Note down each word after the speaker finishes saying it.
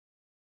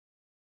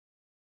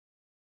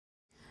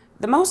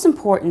The most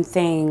important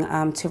thing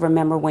to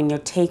remember when you're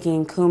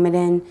taking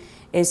Coumadin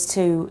is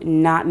to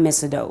not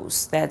miss a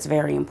dose. That's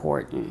very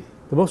important.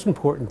 The most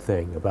important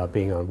thing about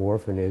being on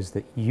warfarin is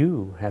that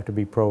you have to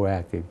be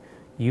proactive.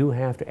 You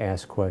have to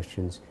ask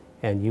questions,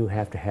 and you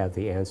have to have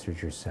the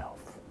answers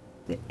yourself.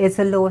 It's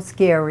a little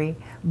scary,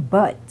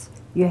 but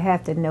you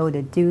have to know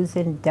the do's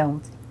and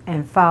don'ts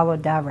and follow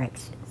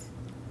directions.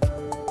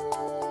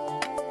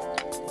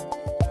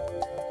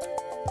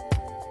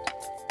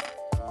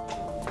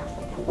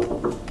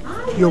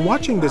 You're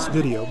watching this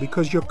video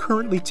because you're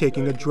currently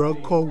taking a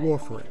drug called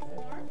Warfarin.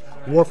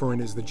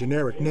 Warfarin is the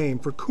generic name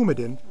for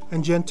Coumadin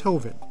and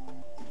Gentovin.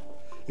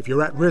 If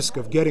you're at risk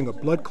of getting a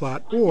blood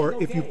clot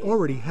or if you've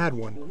already had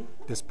one,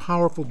 this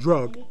powerful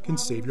drug can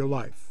save your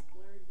life.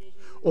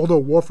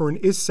 Although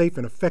Warfarin is safe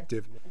and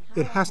effective,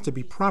 it has to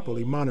be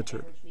properly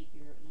monitored.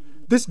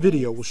 This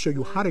video will show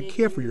you how to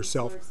care for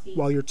yourself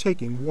while you're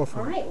taking Warfarin.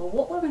 All right, well,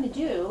 what we're going to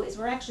do is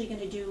we're actually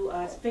going to do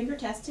a finger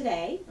test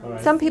today.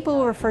 Some people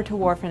will refer to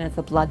warfarin as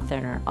a blood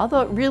thinner,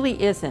 although it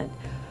really isn't.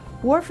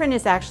 Warfarin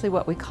is actually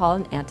what we call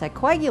an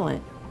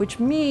anticoagulant, which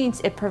means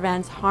it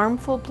prevents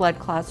harmful blood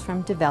clots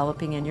from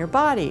developing in your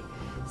body.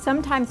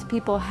 Sometimes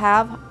people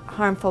have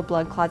harmful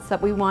blood clots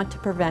that we want to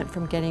prevent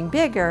from getting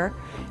bigger,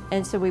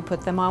 and so we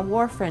put them on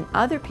warfarin.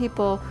 Other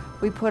people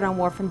we put on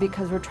warfarin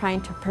because we're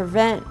trying to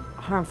prevent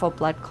harmful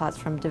blood clots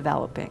from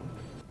developing.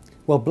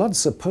 Well, blood's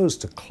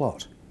supposed to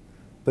clot,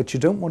 but you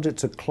don't want it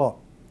to clot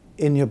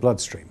in your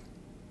bloodstream.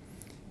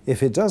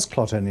 If it does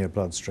clot in your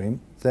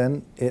bloodstream,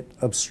 then it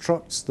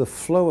obstructs the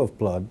flow of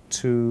blood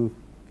to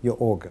your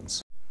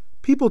organs.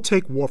 People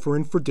take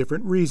Warfarin for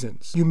different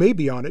reasons. You may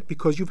be on it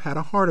because you've had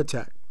a heart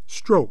attack,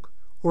 stroke,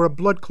 or a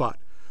blood clot,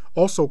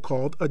 also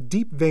called a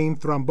deep vein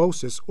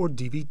thrombosis or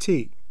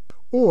DVT,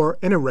 or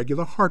an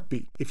irregular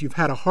heartbeat. If you've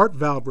had a heart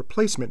valve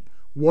replacement,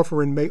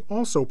 Warfarin may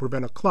also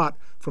prevent a clot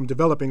from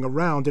developing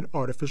around an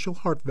artificial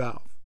heart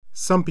valve.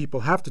 Some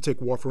people have to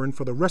take Warfarin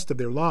for the rest of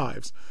their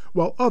lives,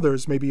 while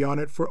others may be on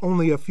it for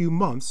only a few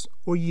months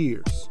or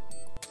years.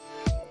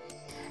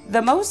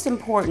 The most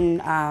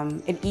important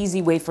and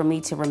easy way for me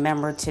to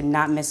remember to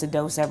not miss a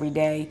dose every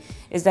day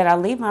is that I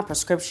leave my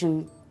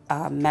prescription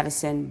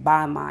medicine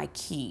by my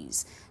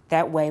keys.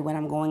 That way, when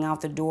I'm going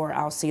out the door,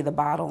 I'll see the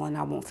bottle and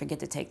I won't forget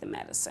to take the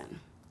medicine.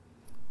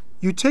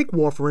 You take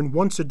Warfarin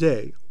once a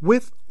day,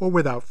 with or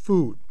without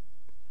food.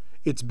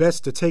 It's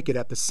best to take it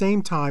at the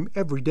same time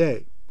every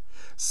day.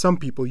 Some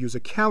people use a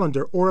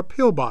calendar or a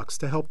pill box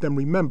to help them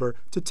remember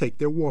to take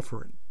their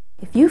Warfarin.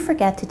 If you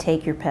forget to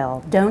take your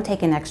pill, don't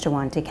take an extra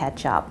one to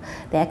catch up.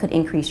 That could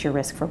increase your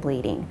risk for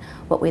bleeding.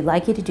 What we'd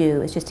like you to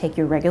do is just take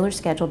your regular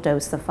scheduled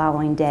dose the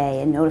following day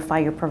and notify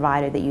your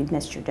provider that you've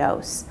missed your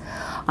dose.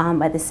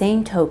 By the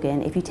same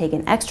token, if you take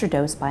an extra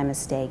dose by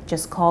mistake,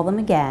 just call them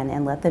again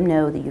and let them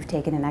know that you've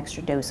taken an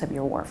extra dose of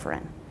your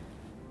Warfarin.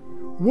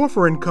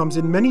 Warfarin comes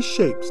in many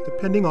shapes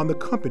depending on the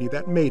company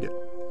that made it.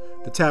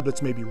 The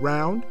tablets may be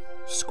round,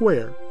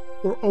 square,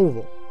 or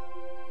oval.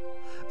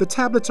 The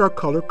tablets are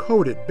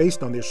color-coded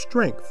based on their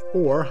strength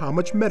or how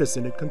much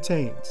medicine it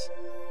contains.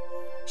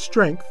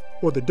 Strength,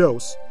 or the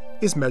dose,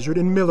 is measured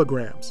in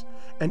milligrams,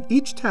 and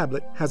each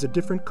tablet has a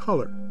different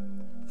color.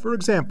 For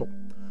example,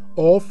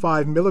 all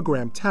 5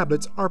 milligram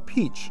tablets are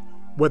peach,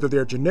 whether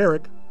they're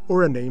generic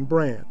or a name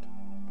brand.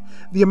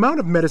 The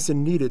amount of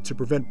medicine needed to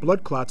prevent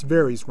blood clots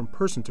varies from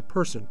person to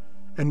person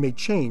and may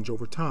change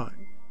over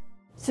time.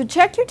 So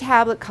check your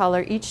tablet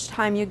color each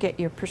time you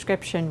get your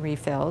prescription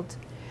refilled.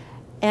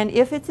 And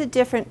if it's a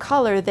different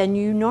color than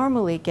you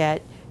normally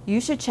get, you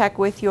should check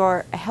with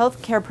your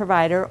healthcare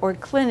provider or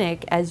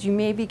clinic, as you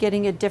may be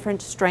getting a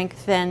different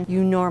strength than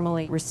you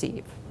normally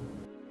receive.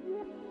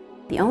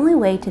 The only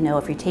way to know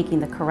if you're taking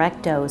the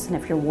correct dose and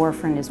if your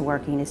warfarin is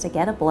working is to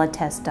get a blood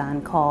test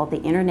done called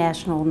the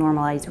International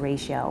Normalized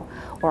Ratio,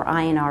 or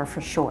INR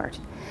for short.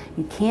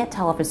 You can't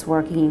tell if it's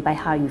working by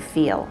how you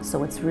feel,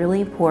 so it's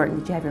really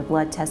important that you have your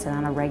blood tested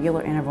on a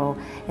regular interval,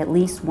 at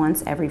least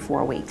once every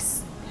 4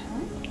 weeks.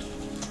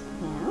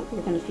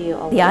 You're going to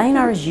feel the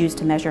INR is used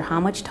to measure how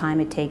much time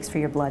it takes for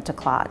your blood to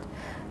clot.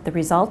 The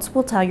results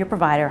will tell your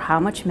provider how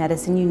much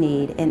medicine you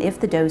need and if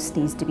the dose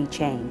needs to be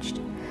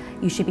changed.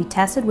 You should be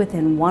tested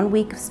within 1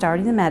 week of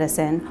starting the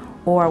medicine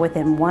or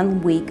within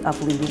 1 week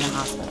of leaving the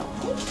hospital.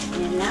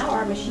 And now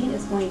our machine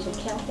is going to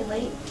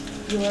calculate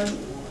your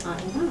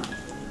INR.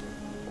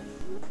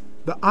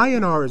 The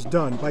INR is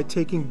done by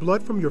taking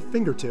blood from your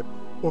fingertip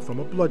or from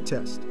a blood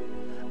test.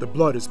 The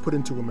blood is put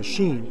into a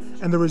machine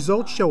and the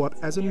results show up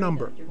as a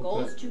number.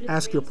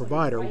 Ask your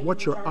provider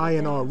what your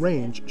INR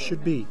range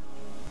should be.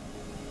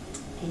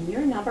 And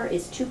your number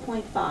is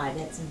 2.5.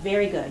 That's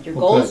very good. Your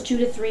goal is 2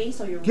 to 3.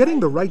 So you're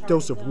Getting the right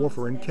dose of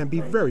Warfarin can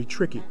be very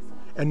tricky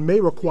and may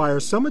require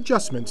some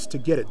adjustments to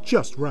get it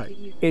just right.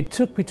 It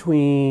took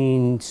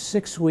between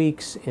 6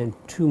 weeks and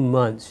 2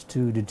 months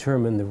to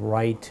determine the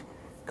right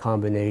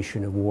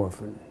combination of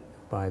warfarin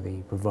by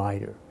the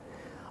provider.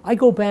 I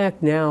go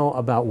back now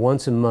about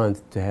once a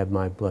month to have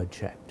my blood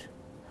checked.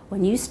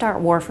 When you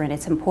start warfarin,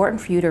 it's important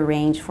for you to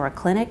arrange for a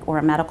clinic or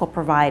a medical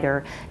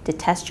provider to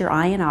test your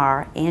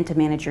INR and to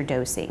manage your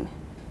dosing.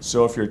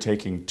 So if you're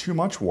taking too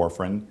much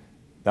warfarin,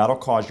 that'll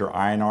cause your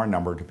INR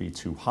number to be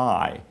too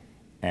high.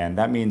 And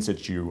that means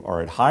that you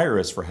are at higher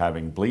risk for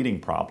having bleeding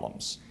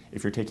problems.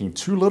 If you're taking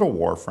too little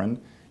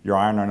warfarin, your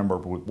INR number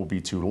will be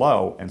too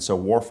low, and so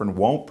warfarin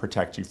won't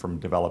protect you from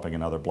developing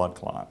another blood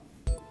clot.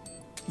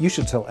 You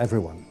should tell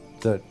everyone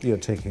that you're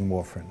taking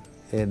warfarin.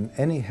 In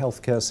any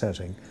healthcare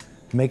setting,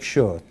 make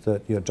sure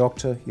that your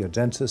doctor, your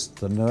dentist,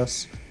 the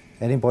nurse,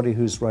 anybody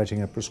who's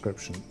writing a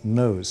prescription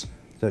knows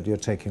that you're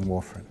taking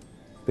warfarin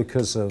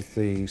because of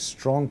the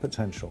strong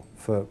potential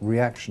for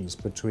reactions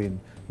between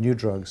new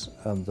drugs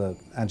and the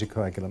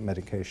anticoagulant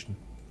medication.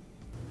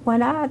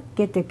 When I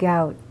get the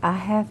gout, I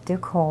have to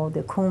call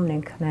the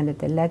Coumadin clinic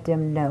to let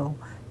them know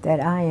that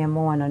I am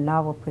on a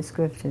novel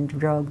prescription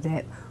drug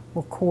that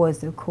will cause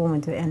the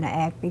Coumadin to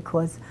interact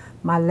because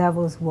my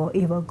levels will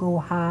either go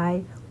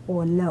high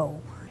or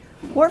low.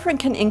 Warfarin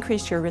can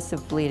increase your risk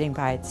of bleeding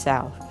by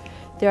itself.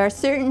 There are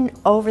certain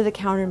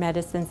over-the-counter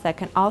medicines that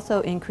can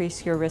also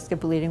increase your risk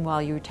of bleeding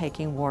while you're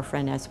taking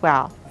warfarin as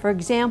well. For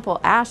example,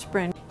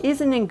 aspirin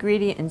is an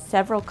ingredient in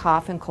several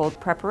cough and cold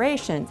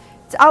preparations.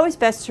 It's always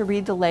best to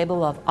read the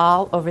label of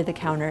all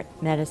over-the-counter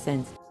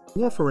medicines.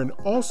 Warfarin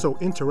also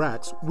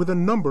interacts with a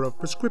number of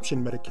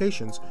prescription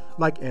medications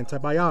like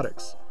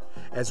antibiotics,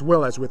 as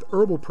well as with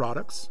herbal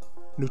products,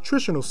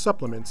 nutritional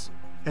supplements,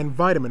 and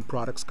vitamin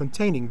products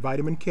containing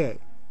vitamin K.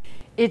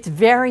 It's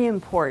very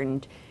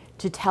important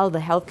to tell the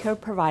healthcare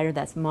provider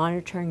that's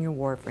monitoring your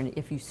warfarin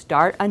if you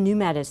start a new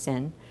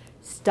medicine,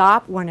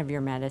 stop one of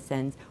your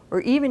medicines,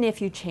 or even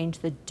if you change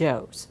the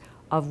dose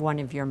of one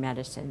of your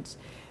medicines.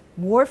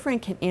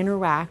 Warfarin can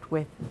interact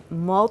with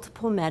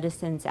multiple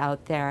medicines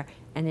out there,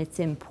 and it's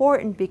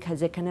important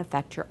because it can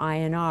affect your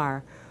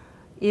INR.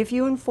 If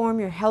you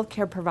inform your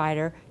healthcare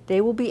provider, they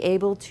will be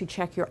able to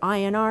check your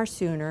INR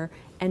sooner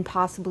and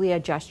possibly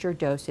adjust your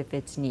dose if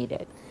it's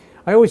needed.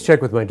 I always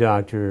check with my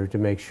doctor to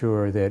make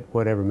sure that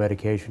whatever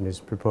medication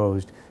is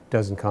proposed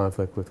doesn't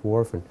conflict with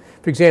warfarin.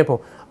 For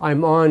example,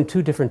 I'm on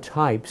 2 different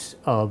types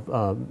of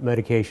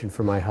medication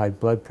for my high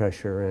blood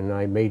pressure, and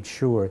I made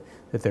sure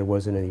that there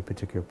wasn't any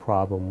particular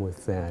problem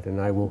with that, and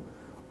I will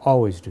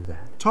always do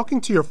that. Talking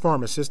to your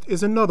pharmacist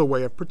is another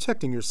way of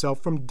protecting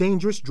yourself from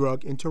dangerous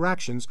drug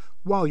interactions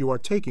while you are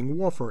taking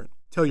warfarin.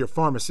 Tell your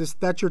pharmacist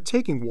that you're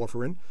taking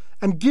warfarin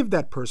and give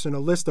that person a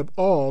list of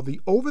all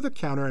the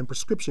over-the-counter and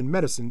prescription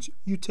medicines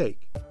you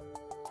take.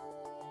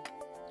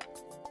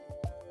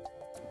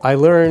 I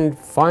learned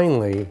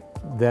finally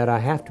that I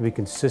have to be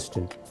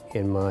consistent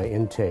in my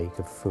intake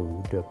of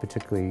food,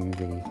 particularly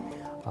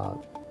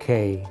the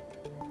K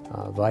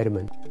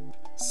vitamin.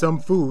 Some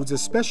foods,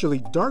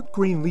 especially dark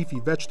green leafy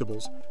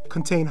vegetables,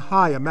 contain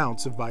high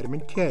amounts of vitamin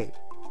K.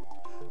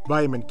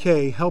 Vitamin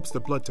K helps the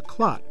blood to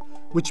clot,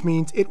 which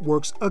means it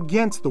works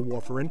against the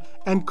warfarin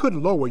and could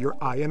lower your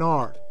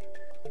INR.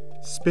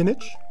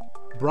 Spinach,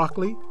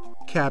 broccoli,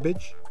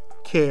 cabbage,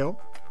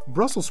 kale,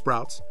 Brussels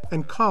sprouts,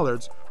 and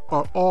collards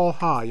are all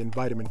high in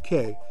vitamin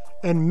K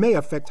and may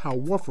affect how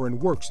warfarin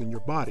works in your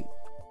body.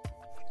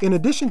 In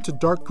addition to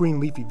dark green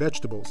leafy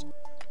vegetables,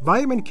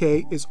 vitamin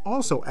K is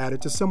also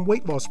added to some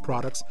weight loss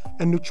products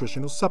and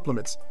nutritional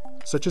supplements,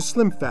 such as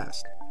Slim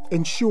Fast,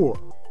 Ensure,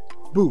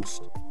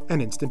 Boost,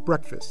 and Instant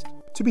Breakfast.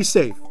 To be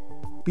safe,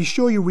 be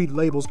sure you read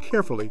labels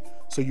carefully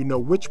so you know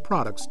which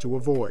products to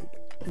avoid.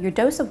 Your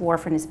dose of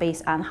warfarin is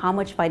based on how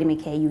much vitamin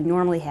K you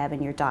normally have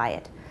in your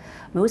diet.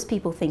 Most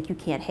people think you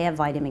can't have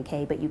vitamin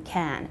K, but you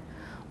can.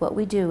 What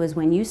we do is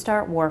when you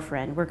start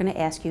warfarin, we're going to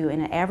ask you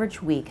in an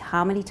average week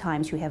how many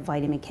times you have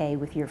vitamin K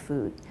with your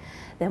food.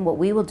 Then what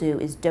we will do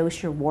is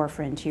dose your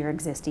warfarin to your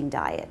existing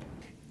diet.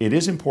 It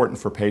is important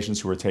for patients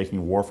who are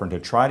taking warfarin to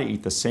try to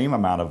eat the same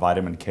amount of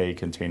vitamin K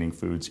containing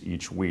foods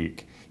each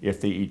week. If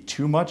they eat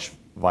too much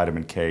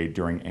vitamin K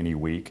during any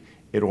week,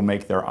 it will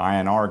make their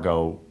INR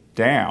go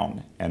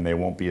down and they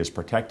won't be as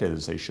protected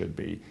as they should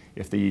be.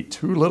 If they eat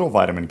too little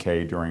vitamin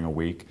K during a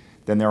week,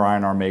 then their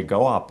INR may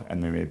go up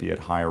and they may be at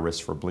higher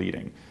risk for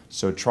bleeding.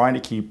 So trying to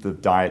keep the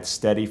diet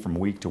steady from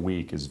week to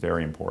week is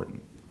very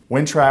important.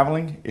 When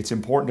traveling, it's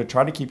important to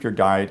try to keep your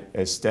diet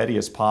as steady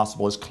as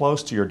possible, as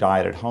close to your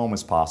diet at home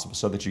as possible,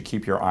 so that you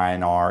keep your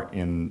INR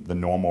in the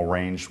normal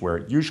range where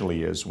it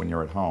usually is when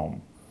you're at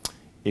home.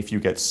 If you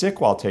get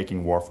sick while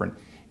taking warfarin,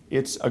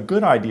 it's a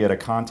good idea to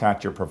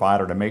contact your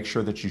provider to make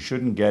sure that you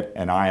shouldn't get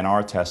an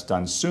INR test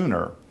done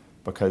sooner,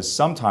 because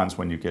sometimes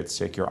when you get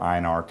sick, your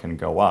INR can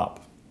go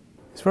up.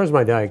 As far as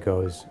my diet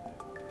goes,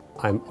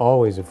 I'm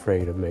always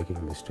afraid of making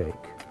a mistake.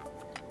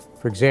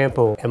 For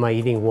example, am I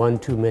eating 1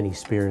 too many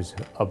spears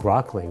of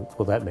broccoli?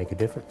 Will that make a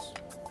difference?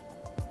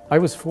 I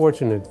was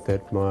fortunate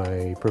that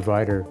my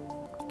provider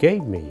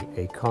gave me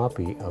a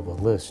copy of a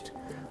list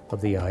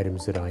of the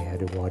items that I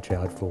had to watch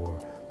out for,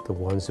 the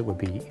ones that would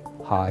be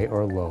high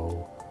or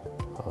low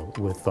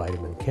with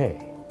vitamin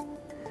K.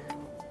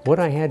 What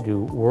I had to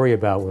worry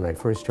about when I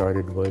first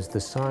started was the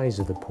size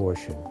of the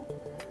portion.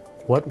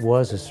 What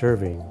was a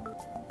serving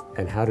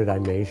and how did I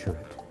measure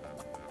it?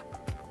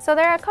 So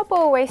there are a couple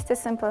of ways to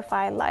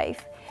simplify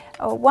life.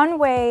 One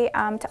way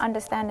to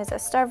understand is a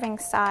serving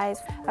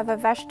size of a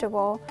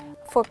vegetable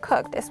for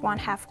cooked is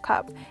 1/2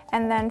 cup,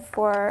 and then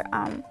for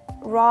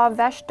raw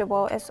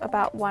vegetable is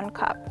about 1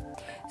 cup.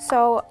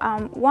 So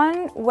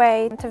one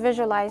way to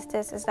visualize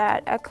this is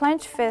that a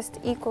clenched fist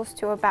equals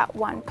to about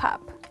 1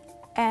 cup.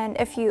 And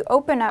if you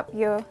open up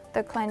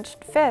the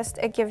clenched fist,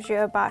 it gives you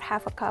about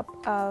 1/2 cup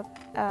of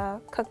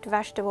cooked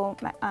vegetable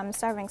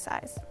serving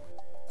size.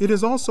 It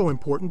is also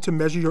important to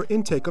measure your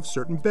intake of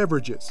certain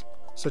beverages,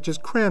 such as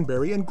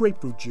cranberry and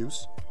grapefruit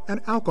juice,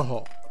 and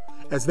alcohol,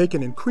 as they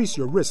can increase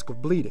your risk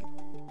of bleeding.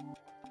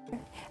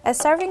 A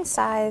serving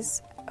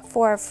size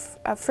for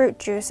a fruit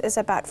juice is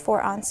about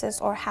 4 ounces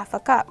or 1/2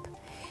 cup.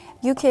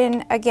 You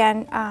can,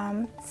 again,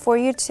 for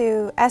you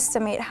to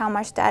estimate how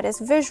much that is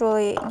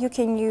visually, you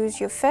can use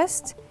your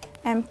fist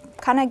and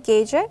kind of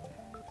gauge it.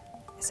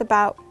 It's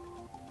about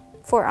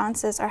 4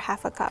 ounces or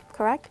 1/2 cup,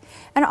 correct?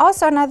 And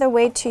also another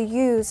way to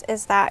use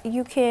is that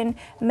you can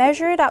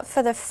measure it up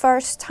for the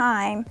first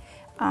time,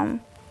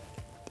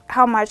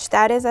 how much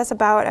that is. That's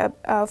about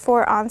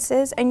 4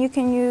 ounces. And you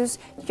can use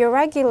your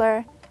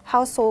regular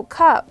household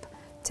cup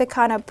to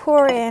kind of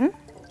pour in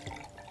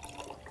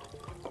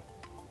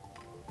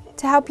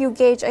to help you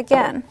gauge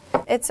again.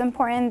 It's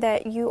important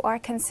that you are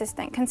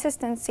consistent.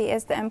 Consistency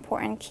is the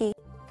important key.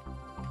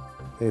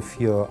 If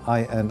your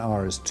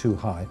INR is too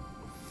high,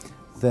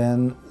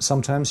 then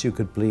sometimes you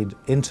could bleed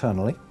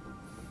internally,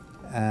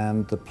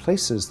 and the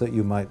places that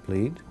you might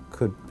bleed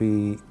could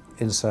be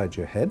inside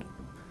your head,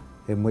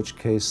 in which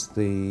case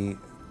the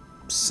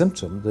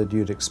symptom that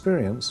you'd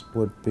experience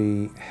would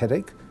be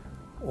headache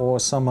or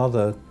some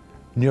other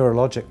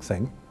neurologic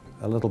thing,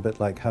 a little bit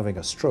like having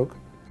a stroke.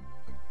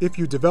 If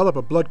you develop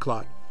a blood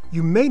clot,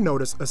 you may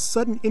notice a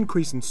sudden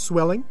increase in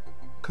swelling,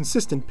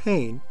 consistent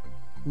pain,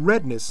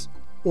 redness,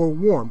 or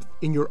warmth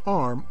in your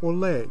arm or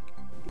leg.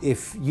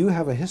 If you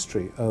have a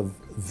history of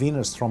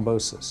venous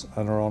thrombosis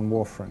and are on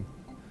warfarin,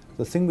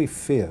 the thing we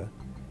fear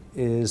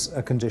is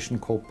a condition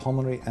called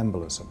pulmonary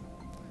embolism.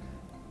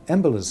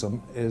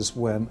 Embolism is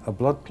when a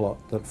blood clot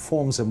that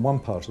forms in one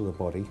part of the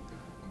body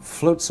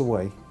floats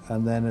away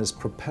and then is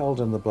propelled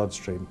in the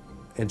bloodstream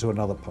into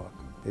another part.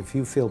 If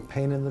you feel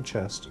pain in the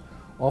chest,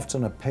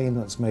 often a pain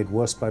that's made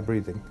worse by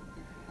breathing,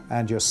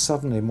 and you're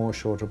suddenly more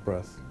short of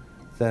breath,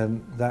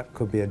 then that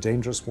could be a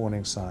dangerous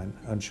warning sign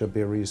and should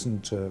be a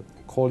reason to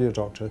call your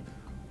doctor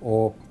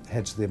or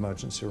head to the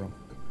emergency room.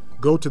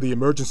 Go to the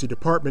emergency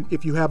department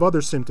if you have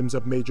other symptoms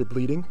of major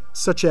bleeding,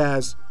 such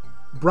as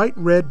bright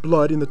red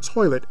blood in the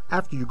toilet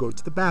after you go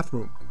to the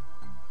bathroom,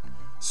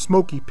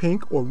 smoky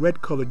pink or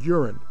red-colored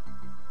urine,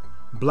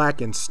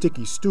 black and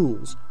sticky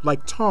stools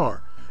like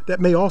tar that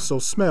may also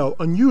smell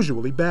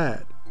unusually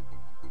bad,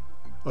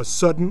 a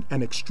sudden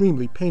and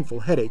extremely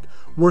painful headache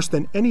worse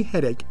than any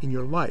headache in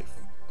your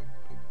life,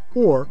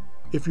 or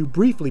if you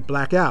briefly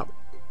black out,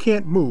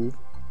 can't move,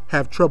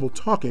 have trouble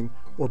talking,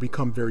 or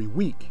become very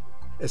weak,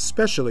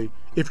 especially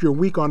if you're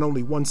weak on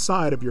only one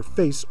side of your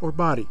face or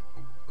body.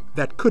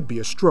 That could be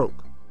a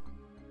stroke.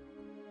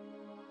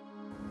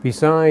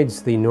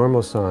 Besides the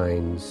normal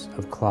signs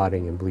of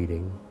clotting and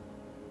bleeding,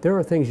 there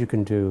are things you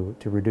can do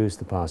to reduce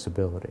the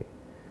possibility.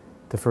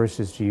 The first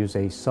is to use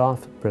a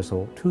soft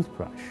bristle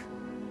toothbrush.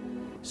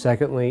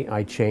 Secondly,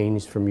 I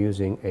changed from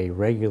using a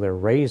regular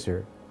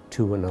razor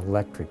to an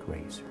electric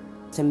razor.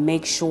 To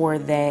make sure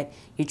that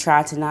you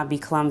try to not be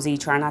clumsy,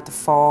 try not to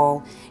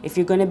fall. If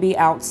you're going to be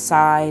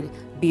outside,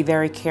 be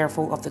very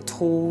careful of the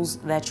tools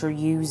that you're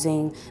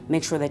using.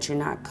 Make sure that you're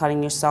not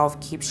cutting yourself.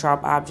 Keep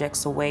sharp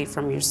objects away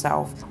from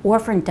yourself.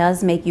 Warfarin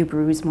does make you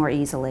bruise more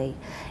easily.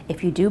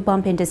 If you do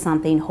bump into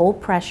something, hold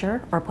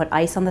pressure or put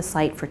ice on the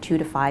site for 2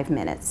 to 5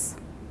 minutes.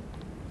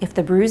 If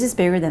the bruise is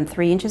bigger than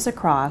 3 inches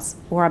across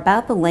or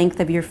about the length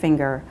of your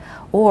finger,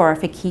 or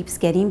if it keeps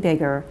getting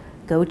bigger,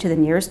 go to the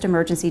nearest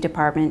emergency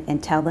department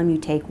and tell them you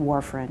take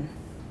warfarin.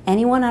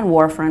 Anyone on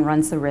warfarin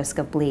runs the risk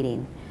of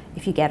bleeding.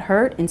 If you get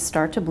hurt and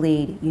start to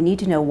bleed, you need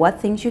to know what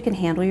things you can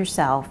handle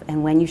yourself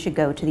and when you should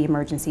go to the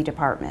emergency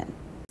department.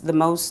 The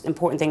most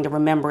important thing to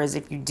remember is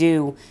if you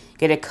do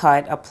get a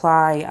cut,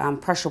 apply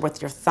pressure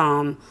with your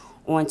thumb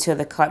onto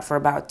the cut for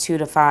about 2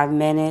 to 5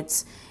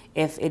 minutes.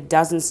 If it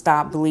doesn't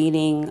stop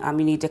bleeding,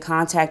 you need to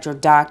contact your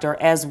doctor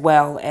as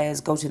well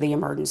as go to the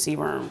emergency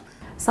room.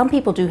 Some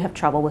people do have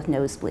trouble with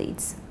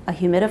nosebleeds. A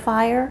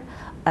humidifier,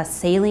 a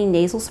saline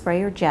nasal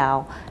spray or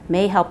gel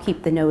may help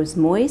keep the nose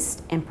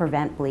moist and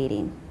prevent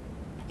bleeding.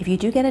 If you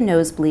do get a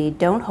nosebleed,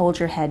 don't hold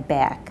your head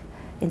back.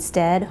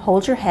 Instead,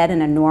 hold your head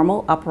in a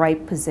normal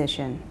upright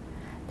position.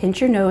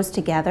 Pinch your nose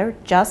together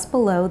just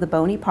below the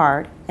bony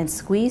part and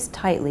squeeze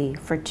tightly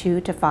for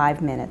 2 to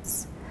 5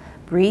 minutes.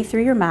 Breathe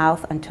through your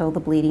mouth until the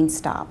bleeding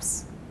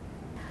stops.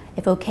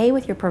 If okay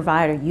with your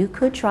provider, you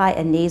could try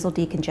a nasal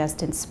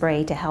decongestant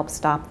spray to help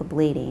stop the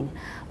bleeding.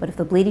 But if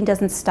the bleeding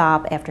doesn't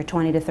stop after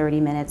 20 to 30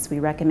 minutes, we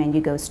recommend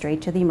you go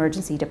straight to the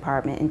emergency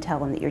department and tell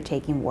them that you're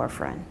taking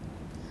warfarin.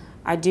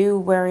 I do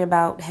worry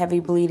about heavy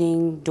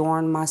bleeding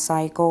during my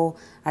cycle.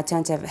 I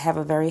tend to have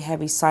a very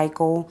heavy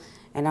cycle,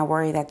 and I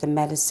worry that the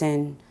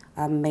medicine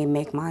may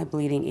make my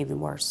bleeding even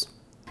worse.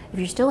 If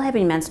you're still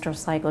having menstrual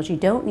cycles, you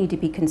don't need to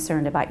be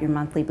concerned about your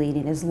monthly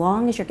bleeding as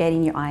long as you're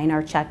getting your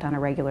INR checked on a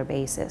regular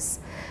basis.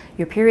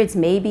 Your periods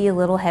may be a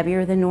little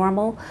heavier than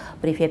normal,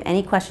 but if you have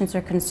any questions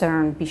or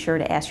concern, be sure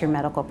to ask your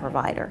medical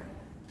provider.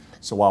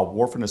 So while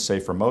warfarin is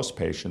safe for most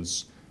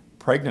patients,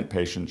 pregnant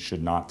patients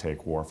should not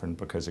take warfarin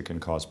because it can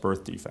cause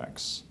birth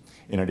defects.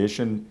 In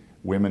addition,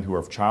 women who are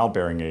of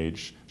childbearing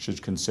age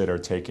should consider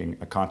taking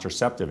a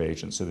contraceptive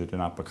agent so they do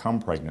not become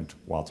pregnant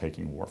while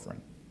taking warfarin.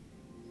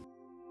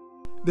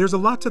 There's a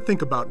lot to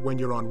think about when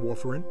you're on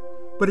warfarin,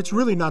 but it's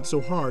really not so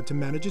hard to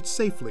manage it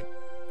safely.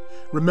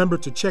 Remember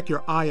to check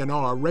your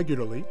INR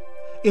regularly,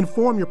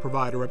 inform your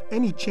provider of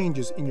any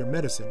changes in your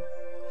medicine,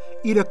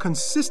 eat a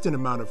consistent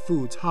amount of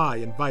foods high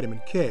in vitamin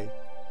K,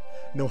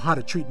 know how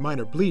to treat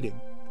minor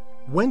bleeding,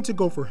 when to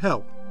go for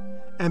help,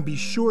 and be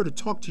sure to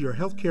talk to your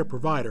healthcare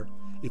provider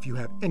if you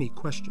have any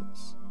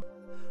questions.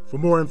 For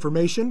more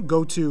information,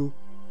 go to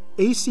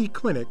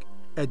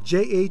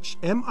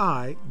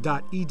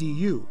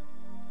aclinic@jhmi.edu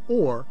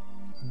or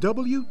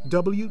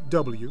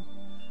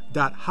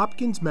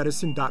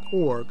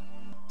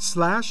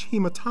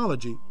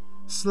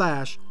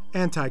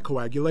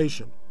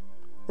www.hopkinsmedicine.org/hematology/anticoagulation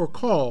or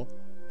call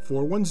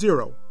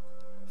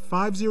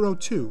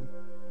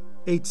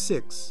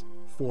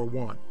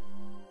 410-502-8641.